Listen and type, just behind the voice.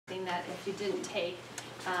that if you didn't take,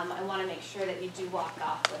 I want to make sure that you do walk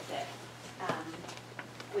off with it,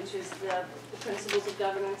 which is the principles of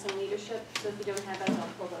governance and leadership. So if you don't have it, I'll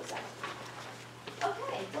pull those out.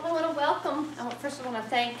 Okay, well, I want to welcome, first of all, I want to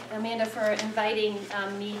thank Amanda for inviting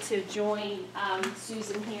me to join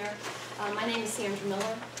Susan here. My name is Sandra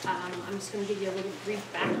Miller. I'm just going to give you a little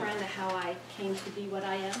brief background of how I came to be what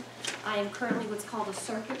I am. I am currently what's called a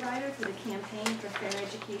circuit rider for the Campaign for Fair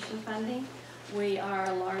Education Funding. We are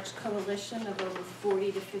a large coalition of over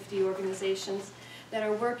 40 to 50 organizations that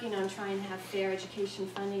are working on trying to have fair education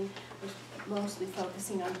funding. We're mostly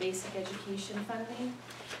focusing on basic education funding.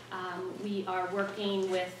 We are working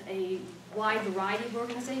with a wide variety of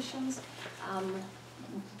organizations.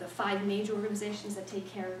 The 5 major organizations that take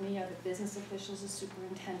care of me are the business officials, the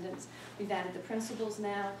superintendents. We've added the principals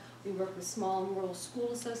now. We work with Small and Rural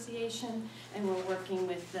School Association, and we're working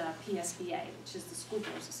with the PSBA, which is the School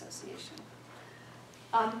Boards Association.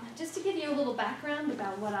 Just to give you a little background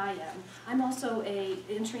about what I am, I'm also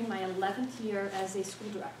entering my 11th year as a school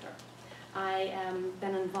director. I have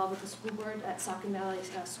been involved with the school board at Saucon Valley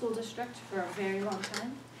School District for a very long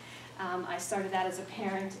time. I started out as a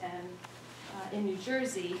parent and in New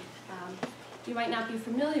Jersey. You might not be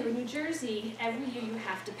familiar with New Jersey. Every year you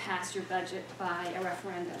have to pass your budget by a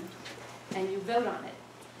referendum, and you vote on it.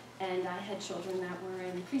 And I had children that were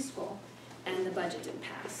in preschool, and the budget didn't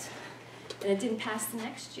pass. And it didn't pass the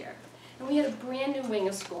next year. And we had a brand new wing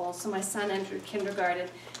of school, so my son entered kindergarten,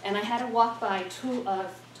 and I had to walk by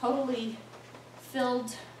totally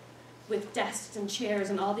filled with desks and chairs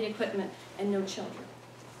and all the equipment and no children.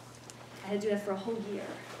 I had to do that for a whole year.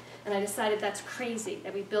 And I decided that's crazy,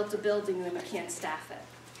 that we built a building and we can't staff it.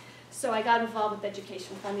 So I got involved with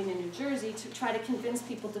education funding in New Jersey to try to convince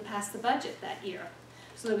people to pass the budget that year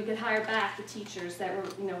so that we could hire back the teachers that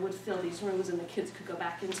were, would fill these rooms and the kids could go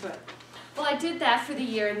back into it. Well, I did that for the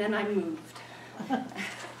year, and then I moved.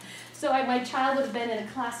 So my child would have been in a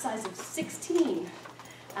class size of 16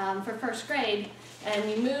 for first grade, and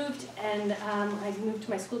we moved, and I moved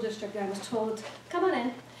to my school district, and I was told, come on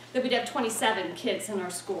in, that we'd have 27 kids in our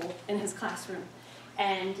school, in his classroom.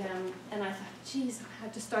 And I thought, geez, I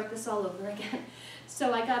have to start this all over again.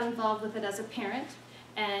 So I got involved with it as a parent,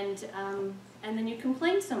 and then you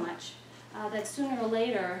complain so much that sooner or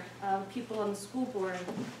later, people on the school board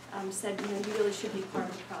said, you really should be part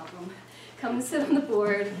of the problem. Come and sit on the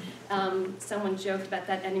board. Someone joked about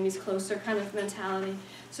that enemies closer kind of mentality.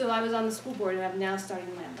 So I was on the school board, and I'm now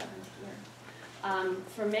starting my 11th year.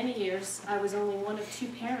 For many years, I was only one of 2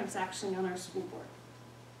 parents actually on our school board.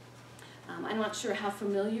 I'm not sure how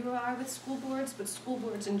familiar you are with school boards, but school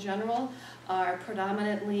boards in general are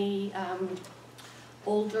predominantly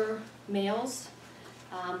older males,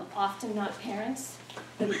 often not parents.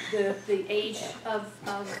 The age of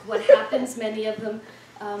what happens, many of them,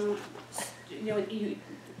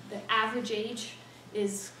 the average age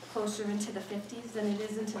is closer into the 50s than it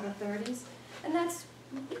is into the 30s. And that's,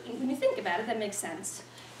 when you think about it, that makes sense.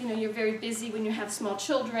 You're very busy when you have small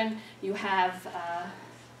children, you have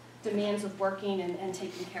demands of working and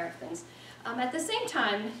taking care of things. At the same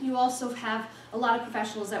time, you also have a lot of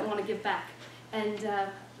professionals that want to give back. And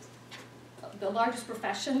the largest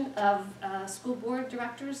profession of school board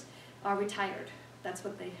directors are retired. That's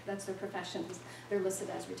their profession. They're listed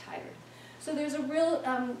as retired. So there's a real,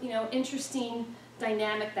 interesting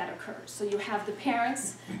dynamic that occurs. So you have the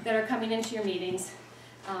parents that are coming into your meetings,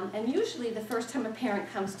 and usually the first time a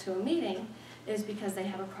parent comes to a meeting is because they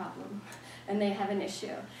have a problem and they have an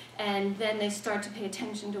issue. And then they start to pay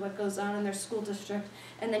attention to what goes on in their school district,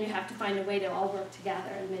 and then you have to find a way to all work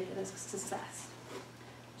together and make it a success.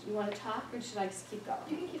 Do you want to talk, or should I just keep going?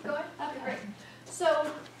 You can keep going. That'd be great.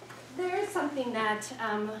 So there is something that,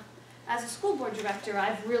 as a school board director,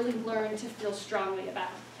 I've really learned to feel strongly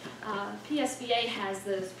about. PSBA has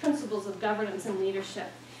the principles of governance and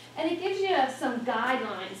leadership, and it gives you some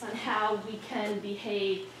guidelines on how we can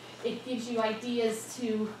behave. It gives you ideas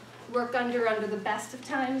to work under the best of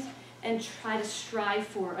times and try to strive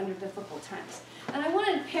for under difficult times. And I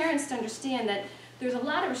wanted parents to understand that there's a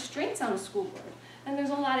lot of restraints on a school board. And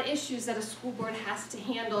there's a lot of issues that a school board has to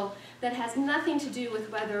handle that has nothing to do with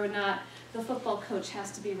whether or not the football coach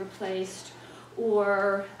has to be replaced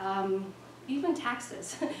or even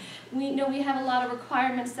taxes. We know we have a lot of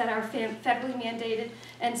requirements that are federally mandated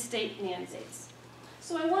and state mandates.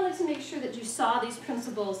 So I wanted to make sure that you saw these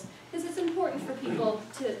principles because it's important for people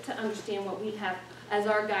to understand what we have as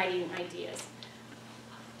our guiding ideas.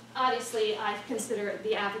 Obviously, I consider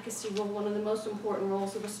the advocacy role one of the most important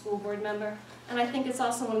roles of a school board member, and I think it's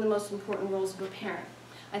also one of the most important roles of a parent.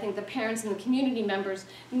 I think the parents and the community members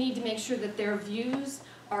need to make sure that their views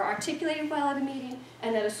are articulated well at a meeting,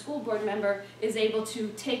 and that a school board member is able to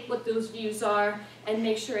take what those views are and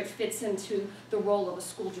make sure it fits into the role of a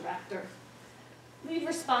school director. Lead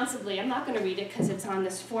responsibly. I'm not going to read it because it's on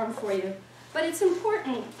this form for you, but it's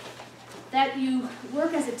important that you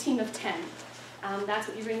work as a team of 10. That's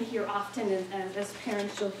what you're going to hear often, and as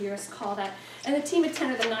parents you'll hear us call that. And the team of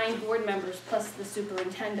 10 are the 9 board members plus the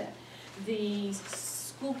superintendent. The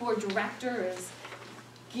school board director is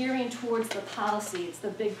gearing towards the policy. It's the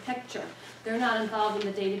big picture. They're not involved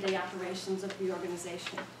in the day-to-day operations of the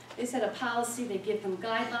organization. They set a policy, they give them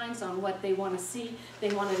guidelines on what they want to see,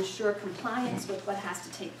 they want to ensure compliance with what has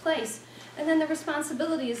to take place, and then the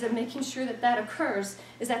responsibility is of making sure that that occurs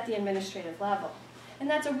is at the administrative level. And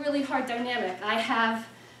that's a really hard dynamic. I have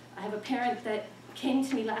a parent that came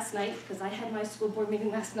to me last night, because I had my school board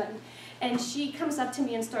meeting last night, and she comes up to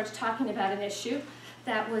me and starts talking about an issue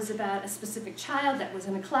that was about a specific child that was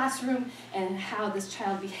in a classroom and how this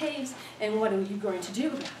child behaves and what are you going to do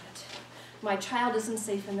about it. My child isn't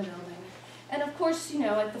safe in the building. And of course,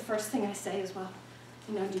 the first thing I say is, well,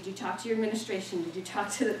 did you talk to your administration? Did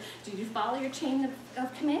you follow your chain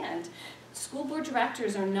of command? School board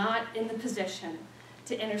directors are not in the position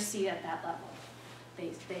to intercede at that level.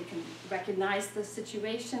 They can recognize the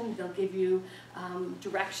situation, they'll give you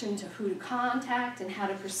direction to who to contact and how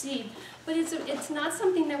to proceed, but it's not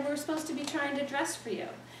something that we're supposed to be trying to address for you.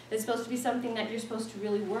 It's supposed to be something that you're supposed to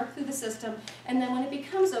really work through the system, and then when it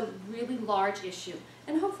becomes a really large issue,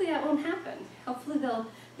 and hopefully that won't happen, hopefully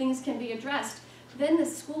things can be addressed, then the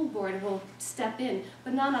school board will step in,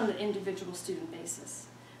 but not on an individual student basis.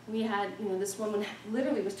 We had, this woman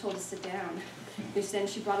literally was told to sit down. Then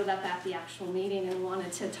she brought it up at the actual meeting and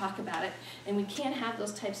wanted to talk about it. And we can't have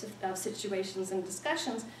those types of situations and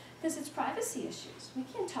discussions because it's privacy issues. We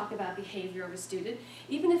can't talk about behavior of a student.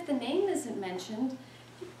 Even if the name isn't mentioned,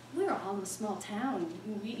 we're all in a small town.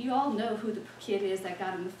 You all know who the kid is that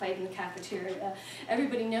got in the fight in the cafeteria.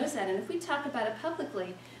 Everybody knows that. And if we talk about it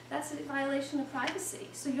publicly, that's a violation of privacy.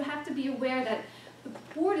 So you have to be aware that the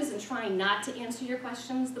board isn't trying not to answer your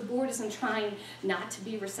questions. The board isn't trying not to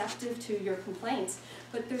be receptive to your complaints.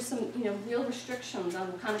 But there's some, real restrictions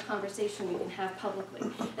on the kind of conversation you can have publicly.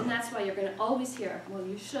 And that's why you're going to always hear, well,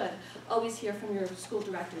 you should always hear from your school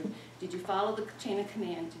director. Did you follow the chain of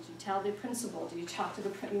command? Did you tell the principal? Did you talk to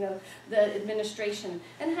the administration?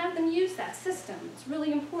 And have them use that system. It's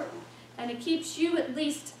really important. And it keeps you, at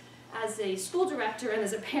least as a school director and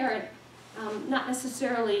as a parent, not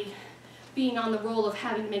necessarily being on the role of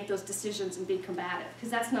having to make those decisions and be combative, because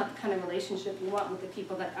that's not the kind of relationship you want with the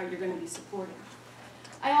people that you're going to be supporting.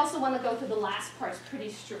 I also want to go through the last parts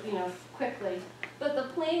pretty quickly, but the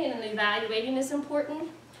planning and evaluating is important.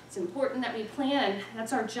 It's important that we plan.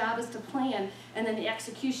 That's our job, is to plan, and then the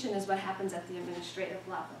execution is what happens at the administrative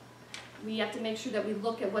level. We have to make sure that we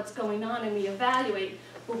look at what's going on and we evaluate,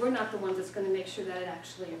 but we're not the ones that's going to make sure that it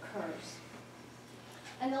actually occurs.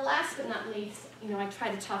 And the last but not least, I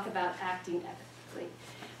try to talk about acting ethically.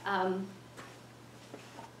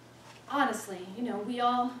 Honestly, we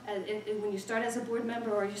all, when you start as a board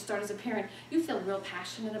member or you start as a parent, you feel real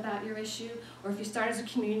passionate about your issue. Or if you start as a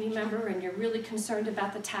community member and you're really concerned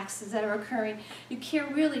about the taxes that are occurring, you care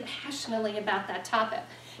really passionately about that topic.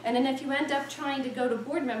 And then if you end up trying to go to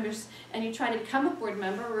board members and you try to become a board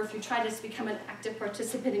member, or if you try to become an active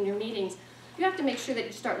participant in your meetings, you have to make sure that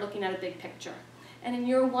you start looking at a big picture. And in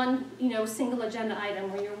your one, single agenda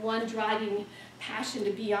item, or your one driving passion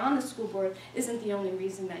to be on the school board isn't the only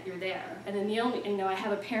reason that you're there. And then I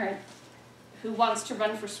have a parent who wants to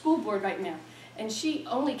run for school board right now, and she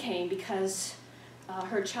only came because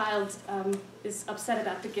her child is upset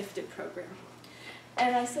about the gifted program.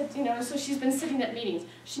 And I said, so she's been sitting at meetings.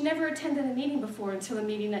 She never attended a meeting before until a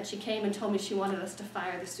meeting that she came and told me she wanted us to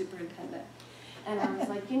fire the superintendent. And I was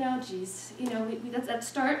like, geez, let's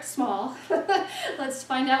start small. Let's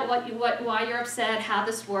find out why you're upset, how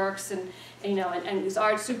this works, and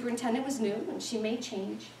our superintendent was new, and she made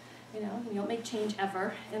change. You don't make change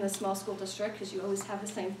ever in a small school district because you always have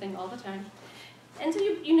the same thing all the time. And so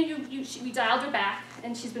we dialed her back,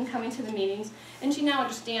 and she's been coming to the meetings, and she now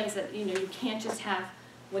understands that you can't just have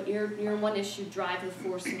what your one issue drive the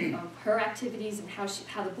force of her activities and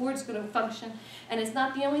how the board's going to function. And it's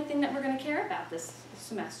not the only thing that we're going to care about this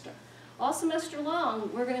semester. All semester long,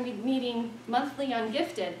 we're going to be meeting monthly on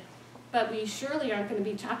gifted, but we surely aren't going to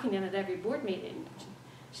be talking in at every board meeting.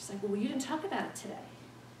 She's like, well, you didn't talk about it today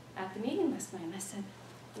at the meeting last night. And I said,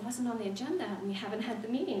 it wasn't on the agenda, and we haven't had the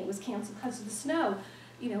meeting. It was canceled because of the snow.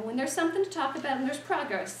 When there's something to talk about and there's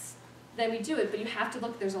progress, then we do it, but you have to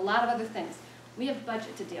look, there's a lot of other things. We have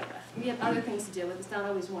budget to deal with. We have other things to deal with. It's not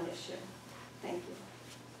always one issue. Thank you.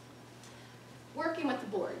 working with the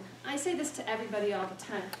board. I say this to everybody all the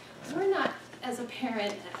time. We're not, as a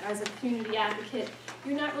parent, as a community advocate,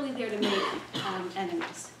 you're not really there to make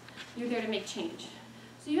enemies. You're there to make change.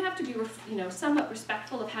 So you have to be, somewhat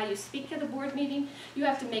respectful of how you speak at a board meeting. You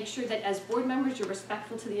have to make sure that as board members, you're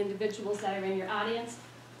respectful to the individuals that are in your audience.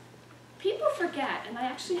 People forget, and I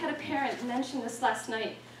actually had a parent mention this last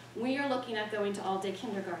night, we are looking at going to all-day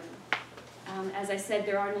kindergarten. As I said,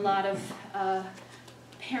 there aren't a lot of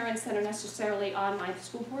parents that are necessarily on my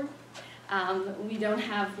school board. We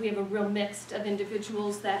have a real mix of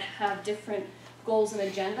individuals that have different goals and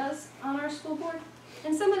agendas on our school board.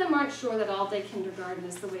 And some of them aren't sure that all-day kindergarten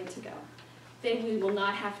is the way to go. We will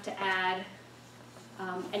not have to add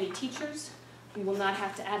any teachers. We will not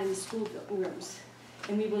have to add any school rooms.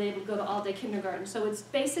 And we will be able to go to all-day kindergarten. So it's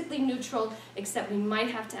basically neutral, except we might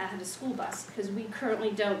have to add a school bus, because we currently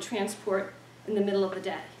don't transport in the middle of the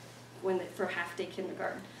day for half-day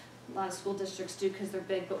kindergarten. A lot of school districts do because they're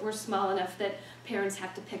big, but we're small enough that parents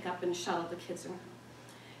have to pick up and shuttle the kids around.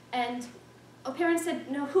 And a parent said,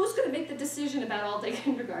 no, who's going to make the decision about all-day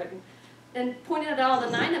kindergarten? And pointed out all the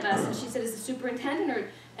 9 of us, and she said, is the superintendent,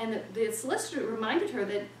 and the solicitor reminded her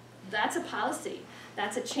that that's a policy.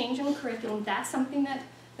 That's a change in the curriculum. That's something that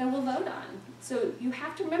we'll vote on. So you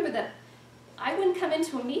have to remember that I wouldn't come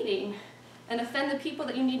into a meeting and offend the people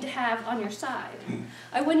that you need to have on your side.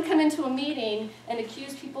 I wouldn't come into a meeting and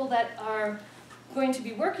accuse people that are going to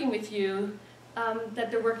be working with you that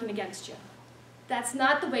they're working against you. That's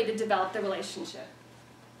not the way to develop the relationship.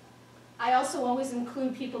 I also always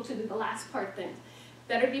include people to the last part thing.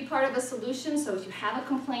 Better be part of a solution, so if you have a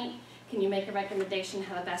complaint, can you make a recommendation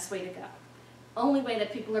how the best way to go? Only way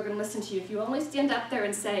that people are going to listen to you. If you only stand up there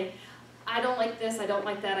and say, I don't like this, I don't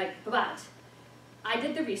like that, but I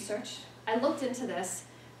did the research, I looked into this,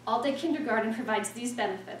 all-day kindergarten provides these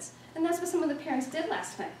benefits, and that's what some of the parents did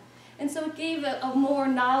last night. And so it gave a more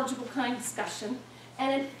knowledgeable kind of discussion,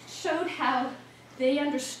 and it showed how they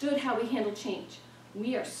understood how we handle change.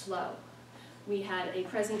 We are slow. We had a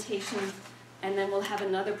presentation, and then we'll have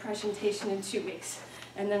another presentation in 2 weeks.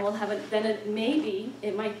 And then we'll have maybe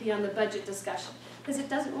it might be on the budget discussion, because it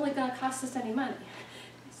doesn't really going to cost us any money.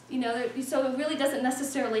 So it really doesn't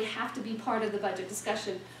necessarily have to be part of the budget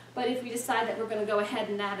discussion. But if we decide that we're going to go ahead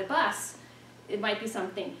and add a bus, it might be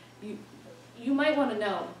something. You might want to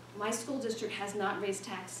know, my school district has not raised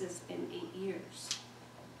taxes in 8 years.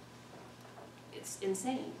 It's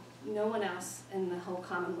insane. No one else in the whole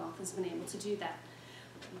Commonwealth has been able to do that.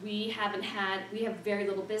 We have very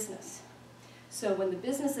little business. So when the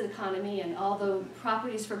business economy and all the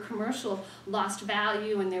properties for commercial lost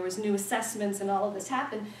value and there was new assessments and all of this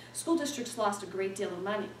happened, school districts lost a great deal of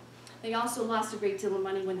money. They also lost a great deal of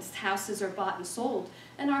money when houses are bought and sold,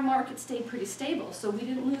 and our market stayed pretty stable, so we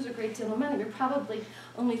didn't lose a great deal of money. We're probably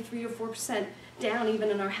only 3 or 4% down even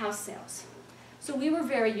in our house sales. So we were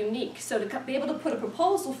very unique. So to be able to put a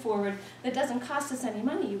proposal forward that doesn't cost us any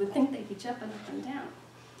money, you would think they'd be jumping up and down.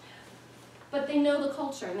 But they know the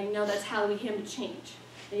culture, and they know that's how we handle change.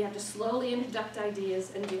 They have to slowly introduce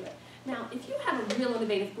ideas and do it. Now, if you have a real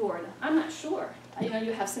innovative board, I'm not sure. I know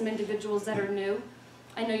you have some individuals that are new.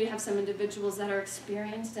 I know you have some individuals that are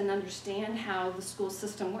experienced and understand how the school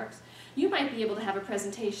system works. You might be able to have a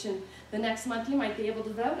presentation the next month. You might be able to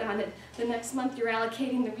vote on it. The next month you're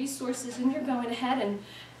allocating the resources and you're going ahead and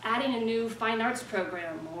adding a new fine arts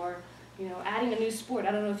program or adding a new sport.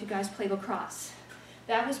 I don't know if you guys play lacrosse.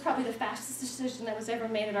 That was probably the fastest decision that was ever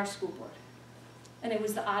made at our school board. And it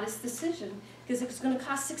was the oddest decision because it was going to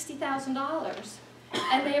cost $60,000.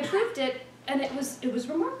 And they approved it, and it was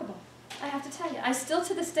remarkable. I have to tell you. I still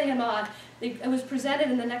to this day am awed. It was presented,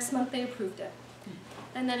 and the next month they approved it.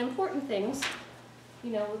 And then important things,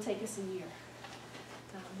 will take us a year.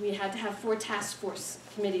 We had to have 4 task force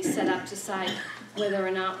committees set up to decide whether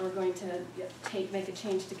or not we're going to make a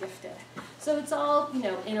change to gifted. So it's all,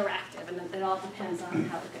 interactive, and it all depends on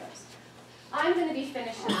how it goes. I'm going to be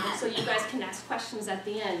finished now, so you guys can ask questions at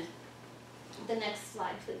the end. The next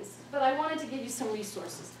slide, please. But I wanted to give you some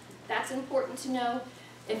resources. That's important to know.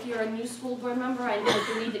 If you're a new school board member, I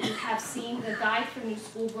believe that you have seen the guide for new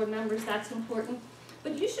school board members. That's important.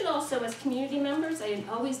 But you should also, as community members, I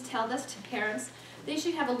always tell this to parents, they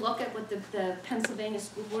should have a look at what the Pennsylvania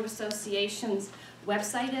School Board Association's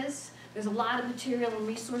website is. There's a lot of material and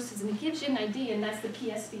resources, and it gives you an idea, and that's the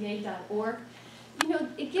psba.org.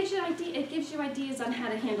 It gives you ideas on how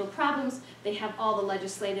to handle problems. They have all the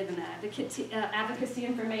legislative and advocacy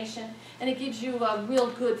information, and it gives you a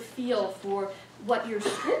real good feel for what your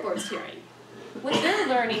school board's hearing, what they're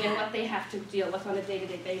learning, and what they have to deal with on a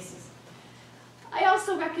day-to-day basis. I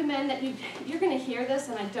also recommend that you're going to hear this,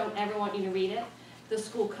 and I don't ever want you to read it, the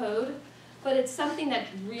school code. but it's something that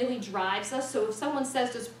really drives us. So if someone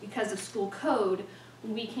says just because of school code,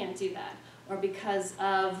 we can't do that, or because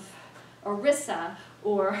of ERISA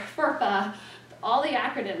or FERPA, all the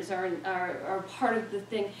acronyms are part of the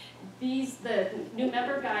thing. The new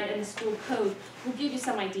member guide and the school code will give you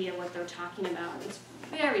some idea what they're talking about. It's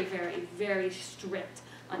very, very, very strict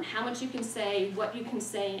on how much you can say, what you can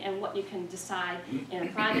say, and what you can decide in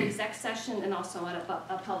a private exec session and also at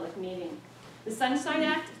a public meeting. The Sunshine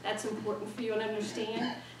Act, that's important for you to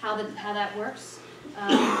understand how that works.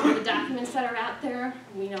 The documents that are out there,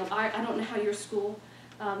 we know, I don't know how your school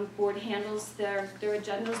board handles their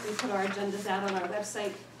agendas. We put our agendas out on our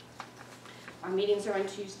website. Our meetings are on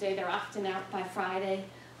Tuesday. They're often out by Friday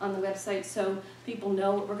on the website, so people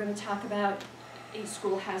know what we're going to talk about. Each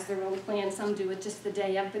school has their own plan. Some do it just the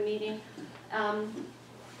day of the meeting.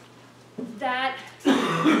 That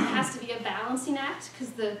has to be a balancing act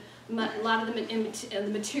because a lot of the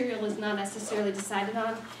material is not necessarily decided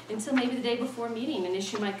on until maybe the day before meeting. An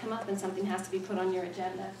issue might come up and something has to be put on your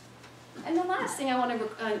agenda. And the last thing I want to,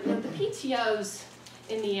 the PTOs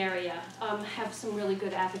in the area have some really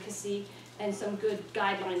good advocacy and some good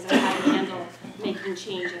guidelines on how to handle making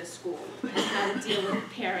change at a school, and how to deal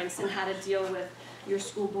with parents, and how to deal with your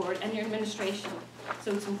school board and your administration.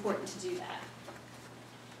 So it's important to do that.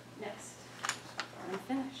 Next. I'm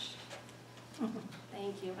finished.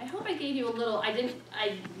 Thank you. I hope I gave you a little,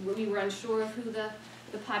 we were unsure of who the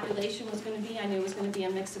population was going to be. I knew it was going to be a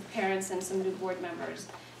mix of parents and some new board members.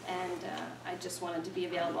 And I just wanted to be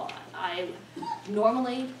available. I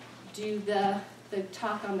normally do the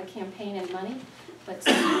talk on the campaign and money, but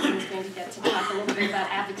Susan's going to get to talk a little bit about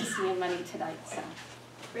advocacy and money tonight. So.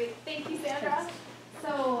 Great, thank you, Sandra.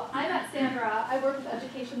 So I met Sandra. I work with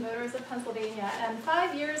Education Voters of Pennsylvania, and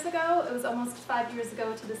 5 years ago, it was almost 5 years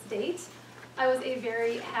ago to this date, I was a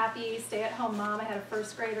very happy stay-at-home mom. I had a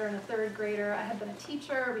first grader and a third grader. I had been a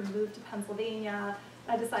teacher. We moved to Pennsylvania.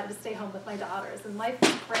 I decided to stay home with my daughters, and life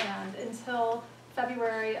was grand until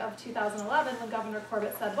February of 2011 when Governor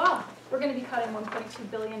Corbett said, well, we're going to be cutting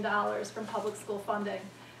 $1.2 billion from public school funding.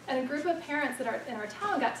 And a group of parents in our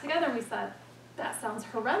town got together and we said, that sounds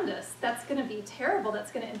horrendous. That's going to be terrible.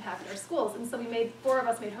 That's going to impact our schools. And so four of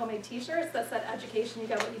us made homemade t-shirts that said, education, you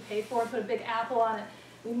get what you pay for, put a big apple on it.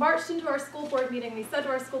 We marched into our school board meeting. We said to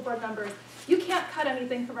our school board members, you can't cut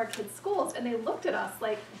anything from our kids' schools. And they looked at us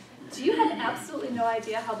like, do you have absolutely no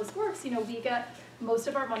idea how this works? You know, we get most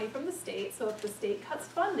of our money from the state, so if the state cuts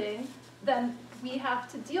funding, then we have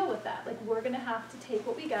to deal with that. Like, we're going to have to take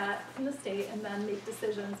what we get from the state and then make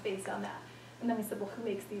decisions based on that. And then we said, well, who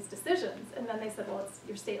makes these decisions? And then they said, well, it's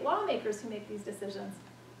your state lawmakers who make these decisions.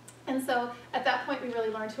 And so at that point, we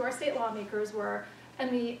really learned who our state lawmakers were,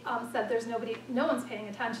 and we said no one's paying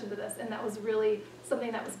attention to this, and that was really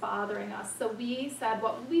something that was bothering us. So we said,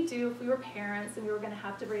 what would we do if we were parents and we were going to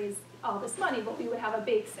have to raise all this money? Well, we would have a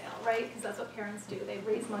bake sale, right? Because that's what parents do. They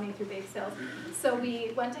raise money through bake sales. So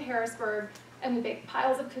we went to Harrisburg, and we baked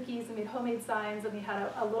piles of cookies, and made homemade signs, and we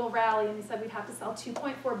had a little rally, and we said we'd have to sell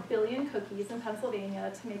 2.4 billion cookies in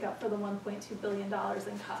Pennsylvania to make up for the $1.2 billion in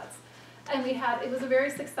cuts. And it was a very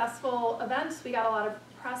successful event. We got a lot of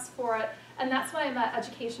press for it. And that's when I met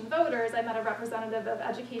Education Voters. I met a representative of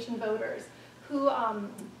Education Voters who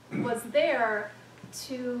was there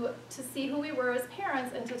to see who we were as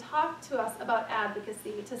parents and to talk to us about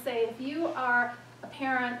advocacy, to say if you are a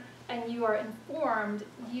parent and you are informed,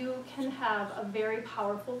 you can have a very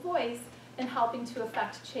powerful voice in helping to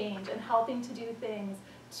affect change and helping to do things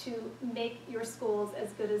to make your schools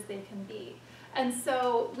as good as they can be. And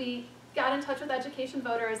so we got in touch with Education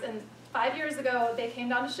Voters, and 5 years ago, they came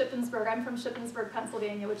down to Shippensburg. I'm from Shippensburg,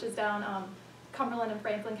 Pennsylvania, which is down Cumberland and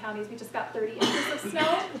Franklin counties. We just got 30 inches of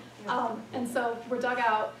snow, and so we're dug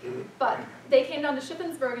out. But they came down to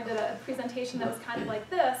Shippensburg and did a presentation that was kind of like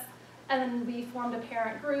this, and then we formed a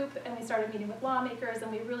parent group, and we started meeting with lawmakers,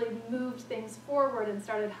 and we really moved things forward and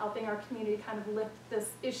started helping our community kind of lift this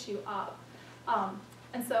issue up.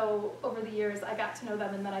 And so over the years, I got to know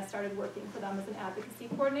them, and then I started working for them as an advocacy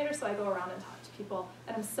coordinator, so I go around and talk to people.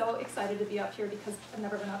 And I'm so excited to be up here because I've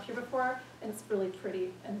never been up here before, and it's really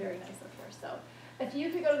pretty and very nice up here. So if you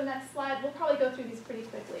could go to the next slide, we'll probably go through these pretty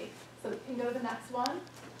quickly. So you can go to the next one.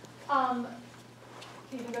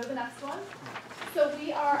 You can go to the next one. So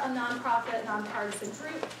we are a nonprofit, nonpartisan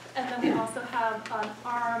group, and then we also have an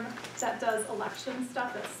arm that does election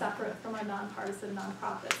stuff that's separate from our nonpartisan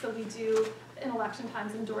nonprofit. So we do, in election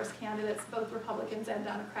times, endorse candidates, both Republicans and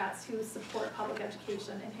Democrats, who support public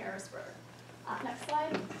education in Harrisburg. Next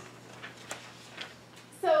slide.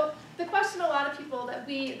 So the question a lot of people that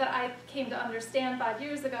I came to understand 5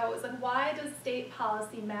 years ago is, like, why does state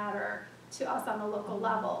policy matter to us on the local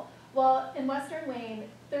level? Well, in Western Wayne,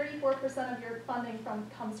 34% of your funding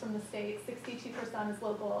comes from the state, 62% is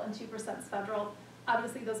local, and 2% is federal.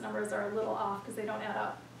 Obviously, those numbers are a little off because they don't add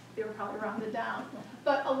up. They were probably rounded down.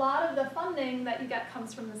 But a lot of the funding that you get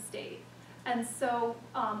comes from the state. And so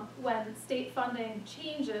when state funding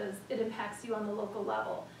changes, it impacts you on the local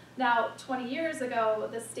level. Now, 20 years ago,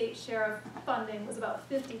 the state share of funding was about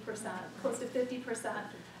 50%, close to 50%.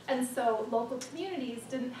 And so local communities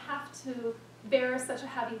didn't have to bear such a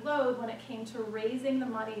heavy load when it came to raising the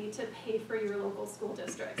money to pay for your local school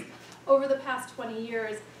districts. Over the past 20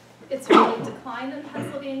 years, it's really declined in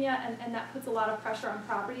Pennsylvania, and that puts a lot of pressure on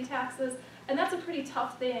property taxes. And that's a pretty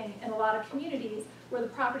tough thing in a lot of communities where the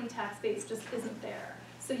property tax base just isn't there.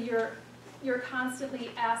 So you're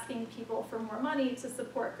constantly asking people for more money to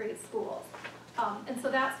support great schools. And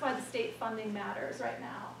so that's why the state funding matters right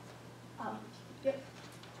now. Yep.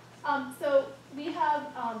 So we have,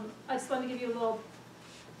 I just wanted to give you a little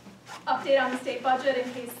update on the state budget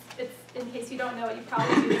in case you don't know it, you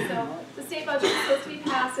probably do. So the state budget is supposed to be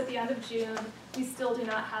passed at the end of June. We still do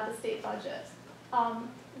not have the state budget.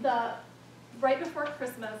 Right before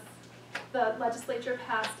Christmas, the legislature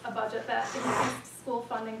passed a budget that increased school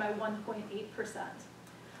funding by 1.8%.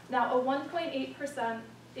 Now, a 1.8%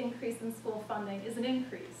 increase in school funding is an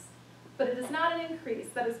increase, but it is not an increase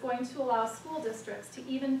that is going to allow school districts to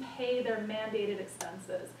even pay their mandated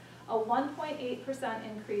expenses. A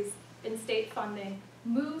 1.8% increase in state funding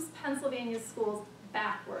moves Pennsylvania's schools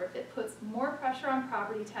backward. It puts more pressure on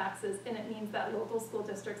property taxes, and it means that local school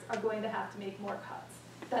districts are going to have to make more cuts.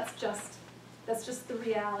 That's just the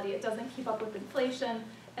reality. It doesn't keep up with inflation,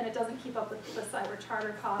 and it doesn't keep up with the cyber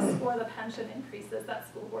charter costs or the pension increases that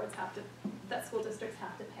school districts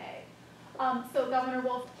have to pay. So Governor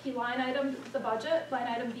Wolf, he line item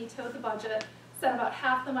vetoed the budget, sent about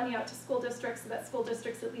half the money out to school districts so that school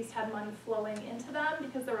districts at least had money flowing into them,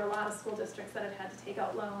 because there were a lot of school districts that had to take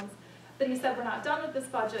out loans. But he said, we're not done with this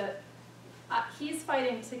budget. He's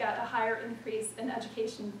fighting to get a higher increase in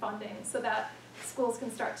education funding so that schools can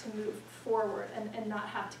start to move forward and not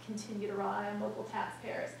have to continue to rely on local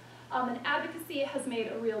taxpayers. And advocacy has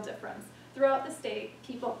made a real difference. Throughout the state,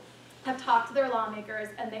 people have talked to their lawmakers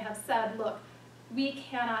and they have said, look, we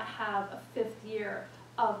cannot have a fifth year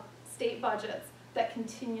of state budgets that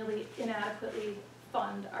continually inadequately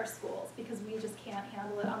fund our schools, because we just can't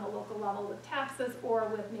handle it on the local level with taxes or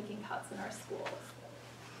with making cuts in our schools.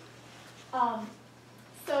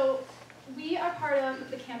 So we are part of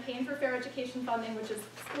the Campaign for Fair Education Funding, which is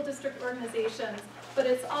school district organizations, but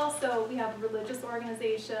it's also, we have religious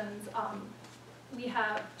organizations, we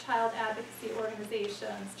have child advocacy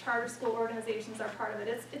organizations, charter school organizations are part of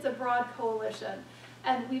it. It's a broad coalition.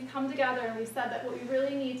 And we've come together and we've said that what we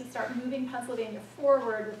really need to start moving Pennsylvania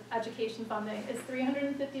forward with education funding is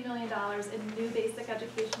 $350 million in new basic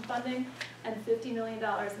education funding and $50 million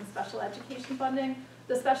in special education funding.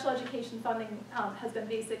 The special education funding has been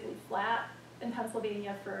basically flat in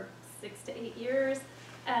Pennsylvania for 6 to 8 years,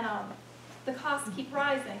 and the costs keep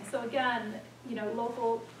rising. So again, you know,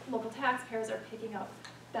 local taxpayers are picking up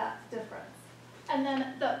that difference. And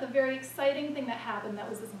then the very exciting thing that happened, that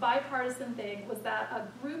was this bipartisan thing, was that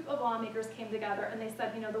a group of lawmakers came together and they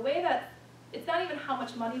said, you know, the way that, it's not even how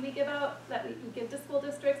much money we give out, that we give to school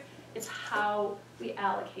districts, it's how we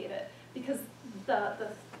allocate it. Because the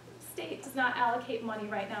state does not allocate money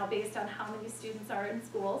right now based on how many students are in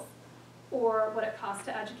schools, or what it costs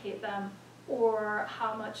to educate them, or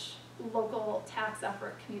how much local tax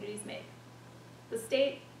effort communities make. The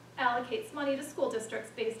state allocates money to school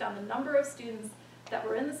districts based on the number of students that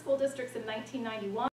were in the school districts in 1991